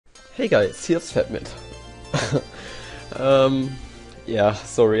Hey guys, here's Fapmid. Yeah,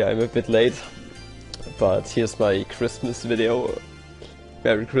 sorry I'm a bit late, but here's my Christmas video.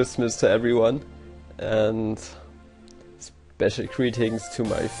 Merry Christmas to everyone, and special greetings to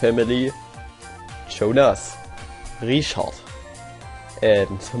my family, Jonas, Richard,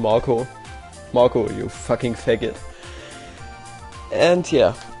 and Marco. Marco, you fucking faggot. And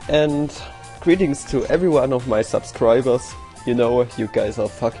yeah, and greetings to every one of my subscribers. You know, you guys are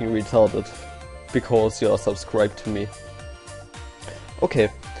fucking retarded because you are subscribed to me. Okay,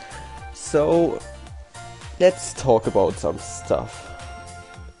 so let's talk about some stuff.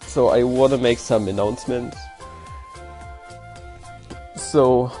 So I wanna make some announcements.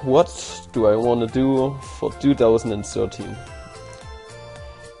 So what do I wanna do for 2013?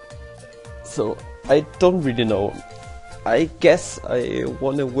 So I don't really know. I guess I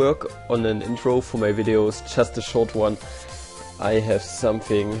wanna work on an intro for my videos, just a short one. I have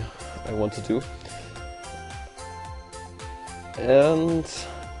something I want to do. And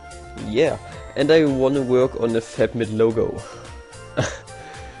yeah, and I wanna work on a Fapmid logo.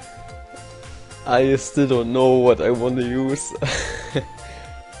 I still don't know what I wanna use.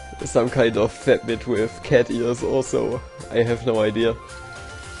 Some kind of Fapmid with cat ears also. I have no idea.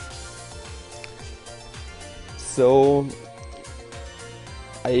 So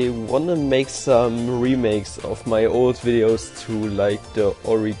I wanna make some remakes of my old videos to like the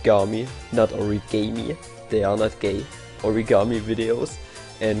origami, not origami, they are not gay, origami videos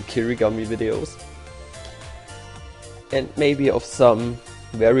and kirigami videos. And maybe of some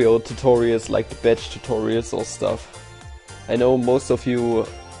very old tutorials like the badge tutorials or stuff. I know most of you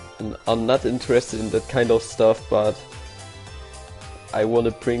are not interested in that kind of stuff, but I wanna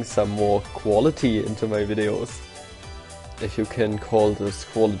bring some more quality into my videos. If you can call this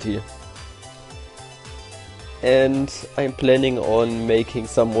quality. And I'm planning on making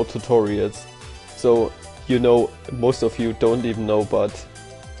some more tutorials. So, you know, most of you don't even know, but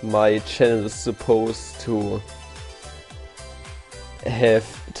my channel is supposed to have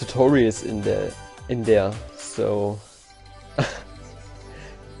tutorials in there. So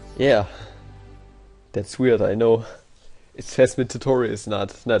yeah, that's weird, I know. It's Fapmid tutorials, not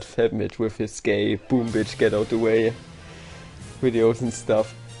Fapmid with his gay boom bitch get out the way videos and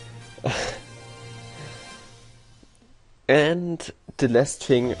stuff. And the last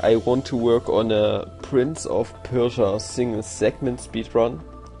thing, I want to work on a Prince of Persia single segment speedrun,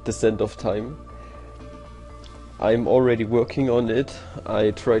 Descent of Time. I'm already working on it.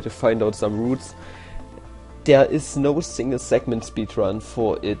 I try to find out some routes. There is no single segment speedrun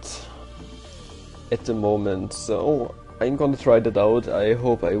for it at the moment, so I'm gonna try that out. I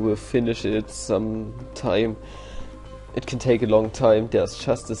hope I will finish it sometime. It can take a long time. There's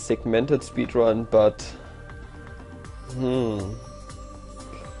just a segmented speedrun, but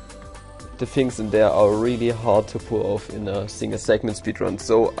the things in there are really hard to pull off in a single segment speedrun,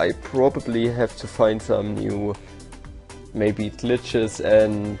 so I probably have to find some new maybe glitches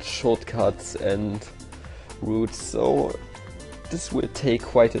and shortcuts and routes, so this will take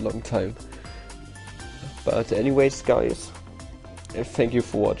quite a long time. But anyways guys, thank you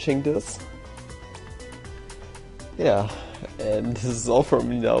for watching this. Yeah, and this is all from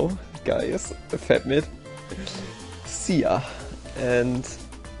me now, guys. Fapmid. See ya, and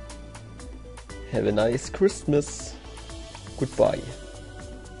have a nice Christmas. Goodbye.